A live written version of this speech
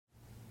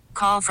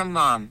call from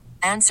mom.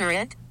 Answer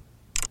it.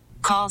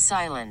 Call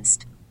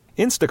silenced.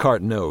 Instacart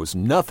knows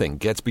nothing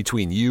gets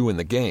between you and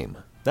the game.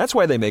 That's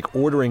why they make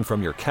ordering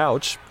from your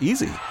couch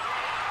easy.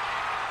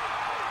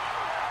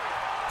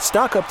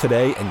 Stock up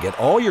today and get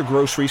all your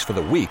groceries for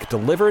the week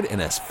delivered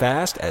in as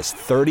fast as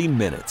 30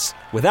 minutes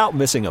without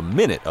missing a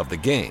minute of the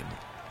game.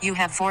 You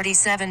have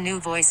 47 new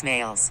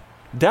voicemails.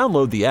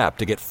 Download the app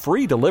to get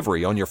free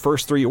delivery on your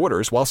first 3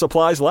 orders while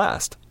supplies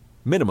last.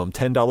 Minimum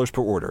 $10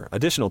 per order.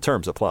 Additional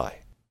terms apply.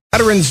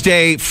 Veterans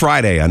Day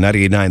Friday on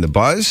 98.9 The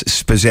Buzz,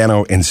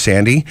 Spezzano and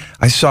Sandy.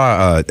 I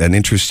saw an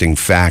interesting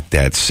fact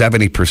that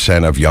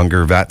 70% of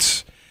younger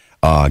vets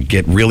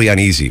get really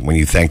uneasy when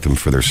you thank them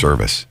for their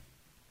service.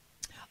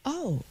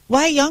 Oh,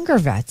 why younger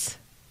vets?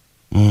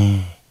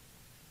 I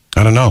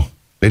don't know.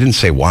 They didn't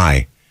say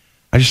why.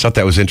 I just thought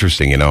that was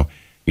interesting, you know.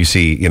 You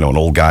see, an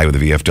old guy with a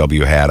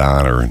VFW hat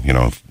on or,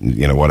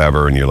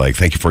 whatever, and you're like,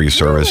 thank you for your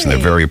service, Really? and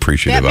they're very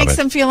appreciative of it. That makes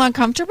them feel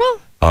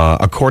uncomfortable?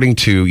 According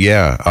to,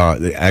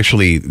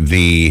 actually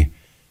the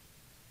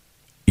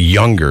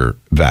younger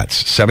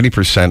vets,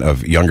 70%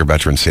 of younger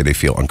veterans say they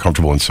feel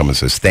uncomfortable when someone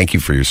says, thank you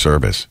for your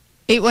service.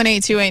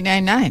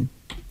 818-2899.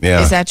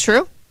 Yeah. Is that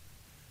true?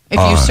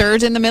 If you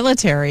served in the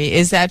military,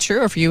 is that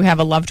true? Or if you have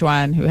a loved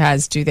one who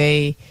has, do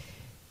they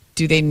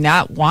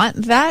not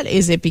want that?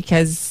 Is it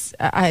because,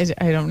 I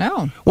don't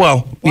know.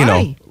 Well,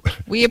 Why?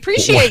 We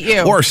appreciate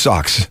you. Or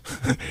socks.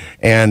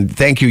 And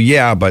thank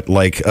you, but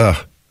like,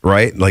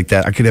 right? Like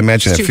that. I could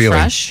imagine It's that too feeling.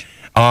 fresh.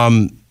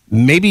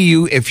 Maybe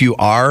if you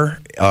are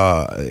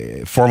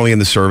formally in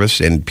the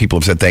service and people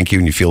have said thank you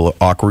and you feel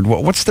awkward,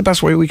 what's the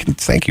best way we can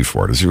thank you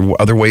for it? Is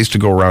there other ways to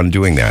go around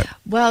doing that?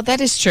 Well,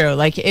 that is true.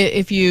 Like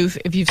if you've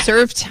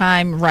served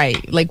time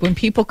right, like when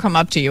people come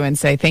up to you and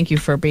say thank you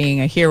for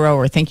being a hero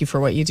or thank you for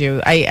what you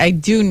do, I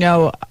do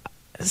know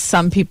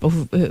some people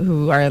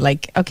who are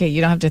like, okay,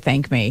 you don't have to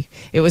thank me.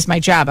 It was my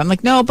job. I'm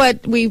like, no, but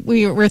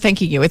we're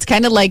thanking you. It's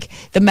kind of like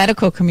the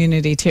medical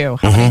community too.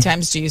 How many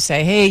times do you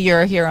say, hey,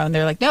 you're a hero? And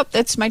they're like, nope,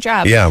 that's my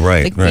job. Yeah,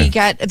 right. Like right. We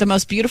got the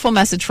most beautiful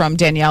message from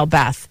Danielle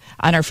Beth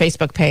on our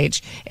Facebook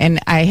page.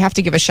 And I have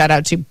to give a shout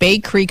out to Bay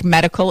Creek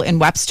Medical in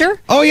Webster.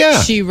 Oh,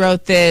 yeah. She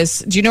wrote this.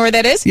 Do you know where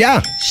that is?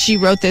 Yeah. She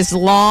wrote this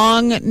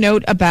long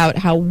note about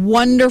how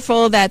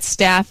wonderful that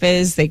staff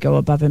is. They go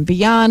above and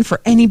beyond for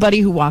anybody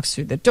who walks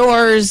through the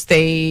doors.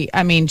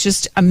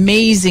 Just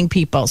amazing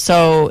people.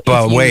 So,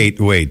 But wait.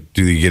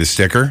 Do you get a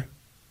sticker?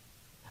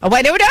 Oh,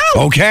 I don't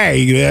know.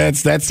 Okay,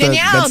 that's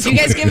Danielle, do you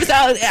guys give us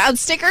out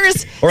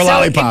stickers? Or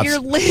lollipops?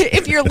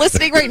 If you're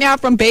listening right now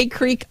from Bay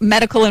Creek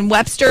Medical in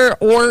Webster,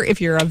 or if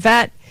you're a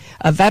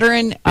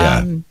veteran,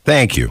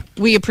 thank you.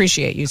 We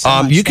appreciate you so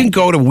much. You can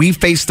go to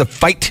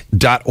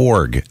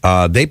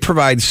wefacethefight.org. They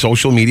provide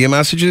social media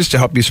messages to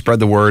help you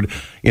spread the word,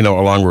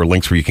 along with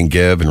links where you can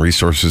give and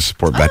resources,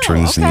 support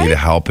veterans in need of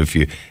help. If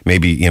you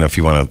if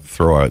you want to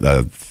throw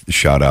a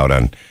shout out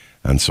on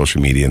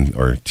social media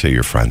or to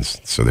your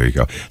friends. So there you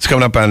go. It's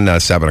coming up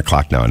on 7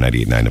 o'clock now on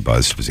 98.9 The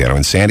Buzz. Spezzano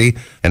and Sandy.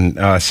 And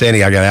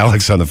Sandy, I got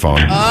Alex on the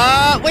phone.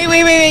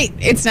 Wait.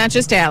 It's not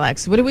just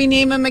Alex. What do we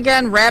name him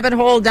again? Rabbit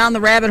hole, down the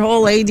rabbit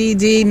hole,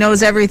 ADD,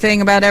 knows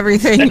everything about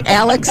everything.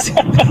 Alex?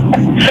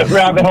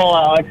 Rabbit hole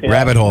Alex. Yeah.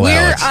 Rabbit hole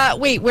Alex.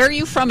 Where are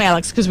you from,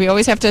 Alex? Because we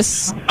always have to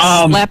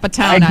slap a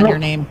town on your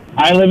name.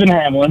 I live in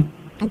Hamlin.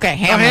 Okay,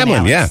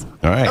 Hamlin, yeah.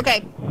 All right.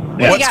 Okay. What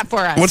do you got for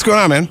us? What's going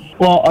on, man?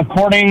 Well,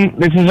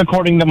 this is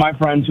according to my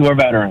friends who are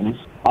veterans.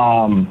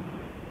 One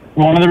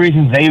of the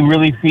reasons they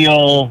really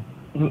feel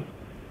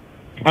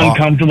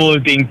uncomfortable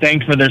with being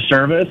thanked for their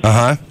service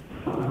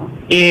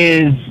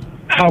is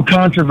how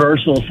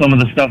controversial some of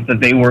the stuff that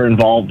they were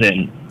involved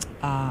in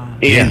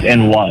is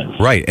and was.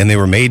 Right, and they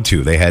were made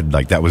to. They had,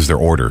 that was their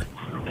order.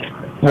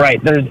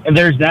 Right,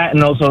 there's that,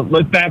 and also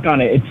look back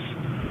on it.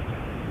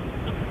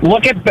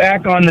 Look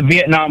back on the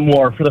Vietnam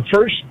War. For the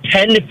first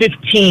 10 to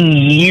 15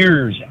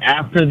 years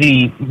after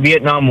the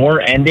Vietnam War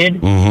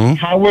ended,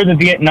 how were the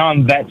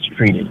Vietnam vets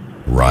treated?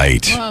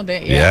 Right. Well,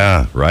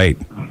 right.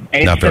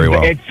 Not very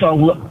well.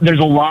 There's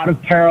a lot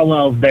of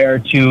parallels there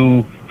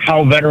to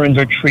how veterans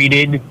are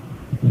treated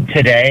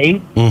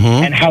today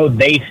and how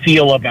they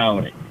feel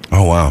about it.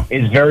 Oh, wow.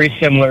 Is very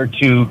similar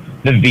to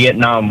the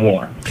Vietnam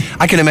War.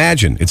 I can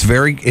imagine. It's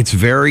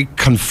very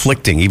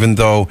conflicting, even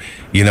though,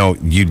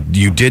 you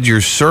did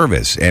your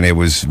service and it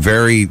was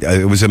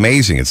it was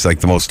amazing. It's like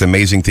the most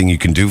amazing thing you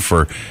can do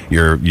for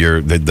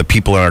the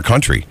people in our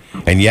country.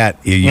 And yet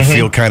you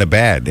feel kind of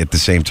bad at the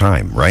same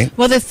time, right?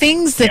 Well, the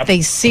things that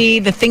they see,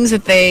 the things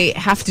that they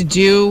have to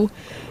do,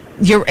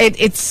 you're right.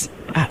 It's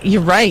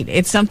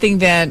something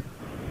that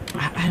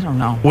I don't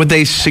know. Would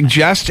they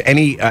suggest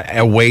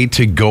a way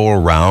to go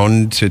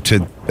around to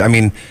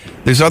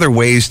there's other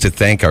ways to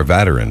thank our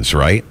veterans,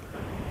 right?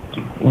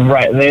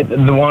 Right.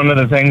 One of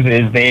the things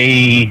is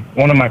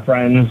one of my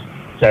friends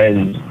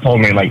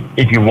told me, like,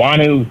 if you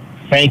want to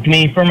thank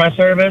me for my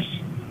service,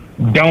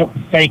 don't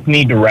thank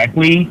me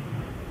directly.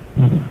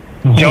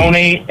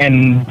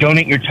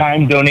 Donate your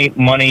time, donate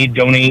money,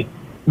 donate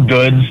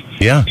goods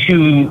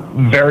to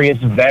various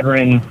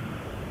veteran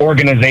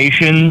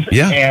organizations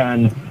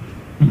and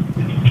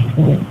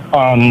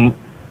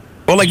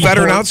Well, like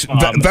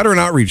Veteran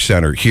Outreach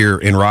Center here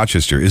in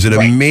Rochester is an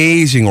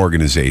amazing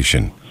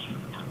organization.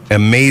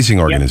 Amazing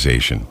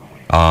organization.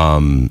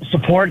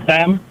 Support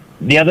them.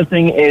 The other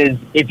thing is,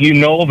 if you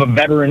know of a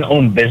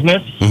veteran-owned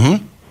business,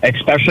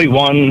 especially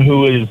one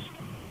who is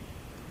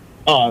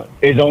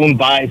owned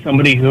by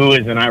somebody who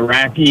is an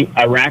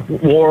Iraq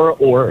war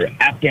or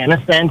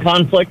Afghanistan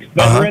conflict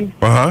veteran,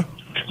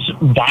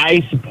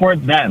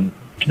 support them.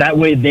 That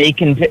way they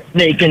can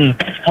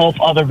help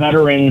other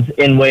veterans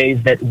in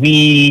ways that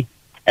we,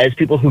 as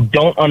people who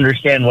don't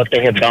understand what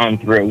they have gone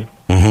through,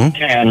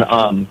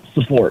 can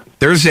support.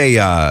 There's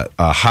a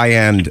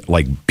high-end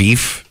like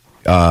beef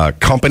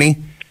company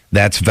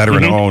that's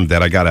veteran-owned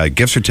that I got a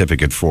gift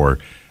certificate for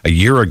a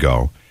year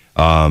ago.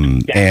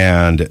 And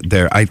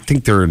I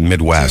think they're in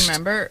Midwest. Do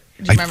you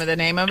remember the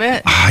name of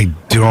it? I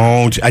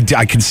don't.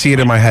 I can see it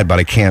in my head, but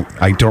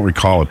I don't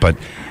recall it. But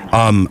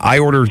I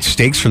order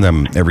steaks from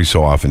them every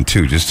so often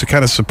too, just to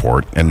kind of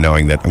support and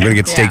knowing that I'm going to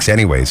get steaks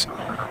anyways.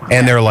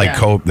 And they're like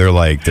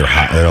they're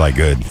hot, they're like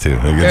good too.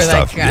 They're good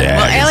stuff. Like,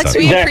 well, Alex,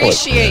 we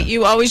appreciate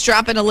you always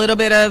dropping a little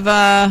bit of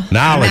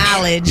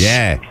knowledge.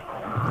 Yeah.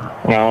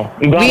 Well,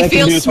 we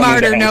feel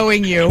smarter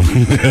knowing you.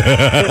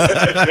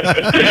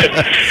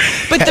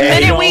 But the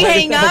minute we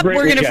hang up,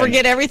 we're going to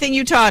forget everything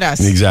you taught us.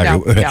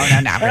 Exactly. No,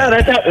 not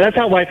really. That's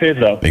how life is,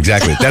 though.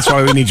 Exactly. That's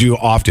why we need you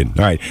often.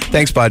 All right.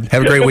 Thanks, bud.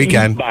 Have a great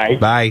weekend.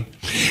 Bye.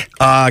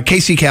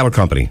 KC Cattle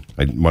Company.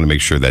 I want to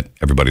make sure that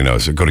everybody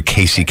knows. So go to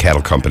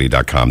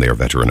kccattlecompany.com. They are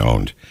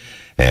veteran-owned.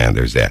 And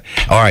there's that.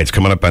 All right. It's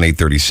coming up on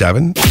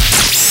 8:37.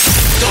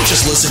 Don't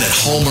just listen at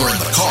home or in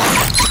the car.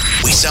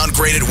 We sound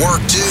great at work,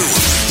 too.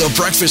 The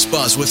Breakfast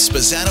Buzz with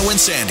Spazzano and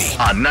Sandy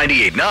on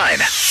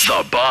 98.9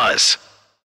 The Buzz.